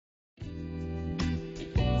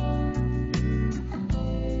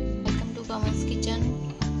कनवल्स kitchen.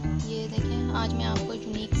 ये देखें, आज मैं आपको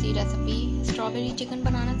यूनिक सी रेसिपी स्ट्रॉबेरी चिकन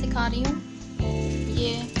बनाना सिखा रही हूँ।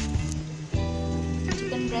 ये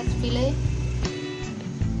चिकन ब्रेस्ट फिले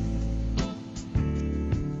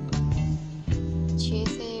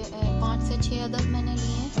 5 से 6 अदद मैंने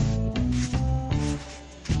लिए हैं।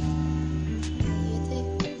 ये थे,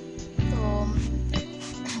 तो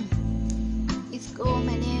इसको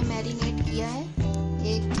मैंने मैरिनेट किया है।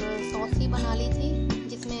 एक सॉस ही बना ली थी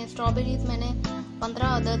जिसमें स्ट्रॉबेरीज मैंने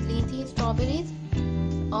 15 अदद ली थी स्ट्रॉबेरीज,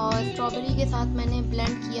 और स्ट्रॉबेरी के साथ मैंने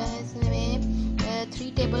ब्लेंड किया है। इसमें 3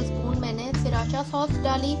 टेबलस्पून मैंने सराचा सॉस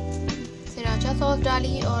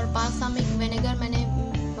डाली और बाल्सामिक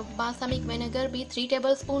विनेगर भी 3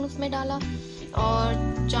 टेबलस्पून उसमें डाला, और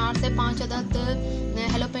 4 से 5 अदद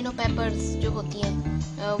हेलोपेनो पेपर्स जो होती हैं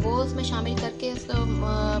वो उसमें शामिल करके उसको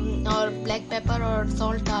और ब्लैक पेपर और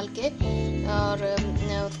सॉल्ट डाल के और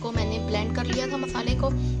उसको मैंने ब्लेंड कर लिया था मसाले को।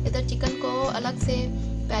 इधर चिकन को अलग से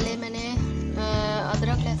पहले मैंने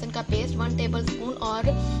अदरक लहसुन का पेस्ट 1 टेबलस्पून और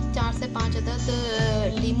 4 से 5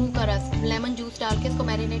 अदद नींबू का रस, लेमन जूस डाल के इसको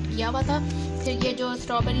मैरिनेट किया हुआ था। फिर ये जो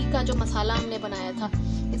स्ट्रॉबेरी का जो मसाला हमने बनाया था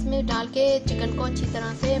इसमें डाल के चिकन को अच्छी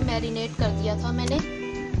तरह से मैरिनेट कर दिया था मैंने।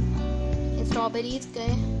 स्ट्रॉबेरीज के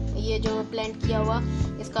ये जो ब्लेंड किया हुआ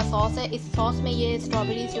इसका सॉस है, इस सॉस में ये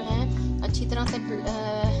स्ट्रॉबेरीज जो हैं अच्छी तरह से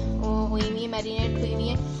हुई हुई है, मैरिनेट हुई हुई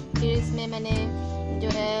है। फिर इसमें मैंने जो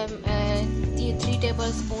है 3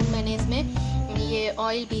 टेबलस्पून मैंने इसमें ये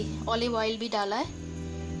ऑलिव ऑयल भी डाला है,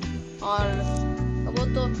 और वो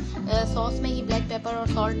तो सॉस में ही ब्लैक पेपर और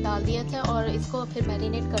सॉल्ट डाल दिया था और इसको फिर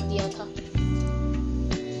मैरिनेट कर दिया था।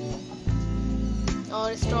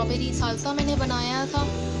 और स्ट्रॉबेरी साल्सा मैंने बनाया था।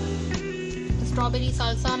 स्ट्रॉबेरी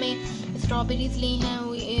साल्सा में स्ट्रॉबेरीज ली हैं,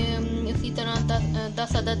 इसी तरह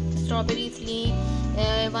 10 अदद स्ट्रॉबेरीज ली,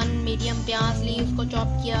 1 मीडियम प्याज ली, उसको चॉप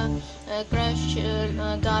किया, क्रश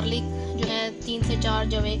गार्लिक जो है 3 से 4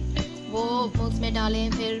 जवे वो उसमें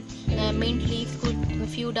डालें, फिर मिंट लीव्स को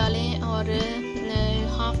फ्यू डालें, और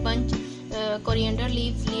हाफ बंच कोरिएंडर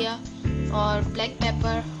लीव्स लिया, और ब्लैक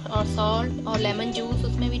पेपर और सॉल्ट और लेमन जूस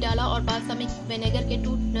उसमें भी डाला, और बाल्सामिक विनेगर के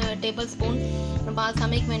 2 टेबलस्पून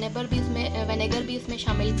बाल्सामिक विनेगर भी इसमें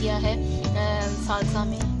शामिल किया है साल्सा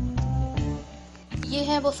में। ये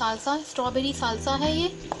है वो साल्सा, स्ट्रॉबेरी साल्सा है ये।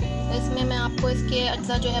 इसमें मैं आपको इसके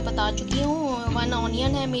अज्जा जो है बता चुकी हूँ। 1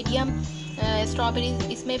 ऑनियन है मीडियम,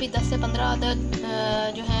 स्ट्रॉबेरीज इसमें भी 10 से 15 अदद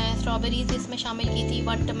जो है स्ट्रॉबेरीज इसमें शामिल की थी।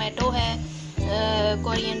 1 टमाटो है,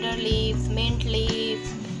 कोरिएंडर लीव्स, मिंट लीव्स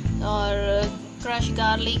और क्रश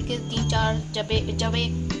गार्लिक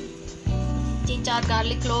 3-4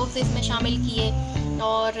 गार्लिक क्लोव्स इसमें शामिल किए,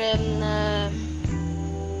 और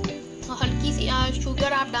हल्की सी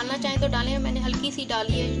शुगर आप डालना चाहें तो डालें, मैंने हल्की सी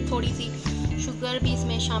डाली है, थोड़ी सी शुगर भी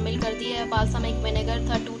इसमें शामिल कर दी है। बाल्सामिक विनेगर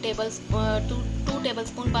था 2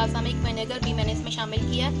 टेबलस्पून बाल्सामिक विनेगर भी मैंने इसमें शामिल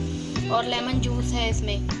किया है, और लेमन जूस है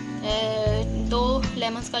इसमें 2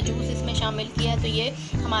 लेमन्स का जूस इसमें शामिल किया है। तो ये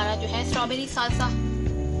हमारा जो है स्ट्रॉबेरी साल्सा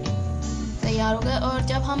तैयार हो गया। और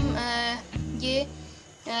जब हम ये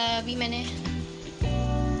भी मैंने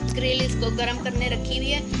ग्रिल इसको गर्म करने रखी हुई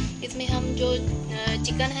है, इसमें हम जो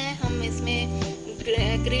चिकन है हम इसमें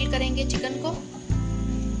ग्रिल करेंगे चिकन को,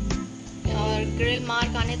 और ग्रिल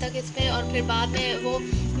मार्क आने तक इसमें, और फिर बाद में वो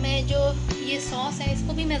मैं जो ये सॉस है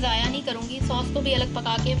इसको भी मैं ज़ाया नहीं करूँगी, सॉस को भी अलग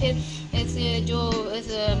पका के फिर इस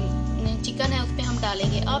चिकन है उस पर हम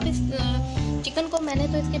डालेंगे। आप इस चिकन को मैंने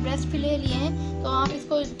तो इसके ब्रेस्ट फिले लिए हैं, तो आप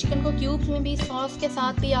इसको चिकन को क्यूब्स में भी सॉस के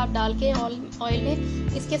साथ भी आप डाल के ऑयल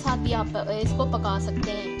में इसके साथ भी आप इसको पका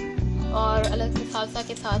सकते हैं, और अलग से साल्सा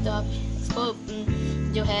के साथ आप इसको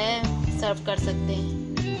जो है सर्व कर सकते हैं।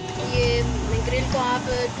 ये ग्रिल को आप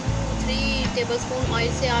 2-3 टेबलस्पून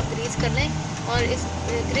ऑयल से आप ग्रीस कर लें, और इस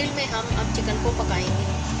ग्रिल में हम अब चिकन को पकाएंगे।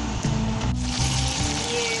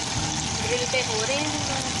 ये ग्रिल पे हो रहे हैं,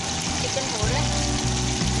 चिकन हो रहा है,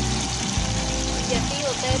 जैसे ही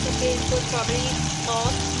होता है तो फिर इसको स्ट्रॉबेरी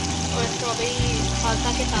सॉस और स्ट्रॉबेरी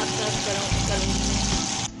साल्सा के साथ सर्व करूँगी।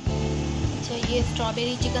 अच्छा, ये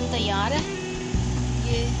स्ट्रॉबेरी चिकन तैयार है,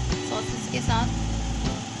 ये सॉसेस के साथ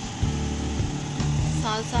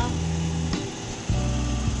salsa,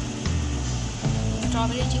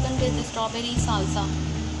 strawberry chicken with strawberry salsa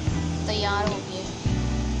तैयार हो गया।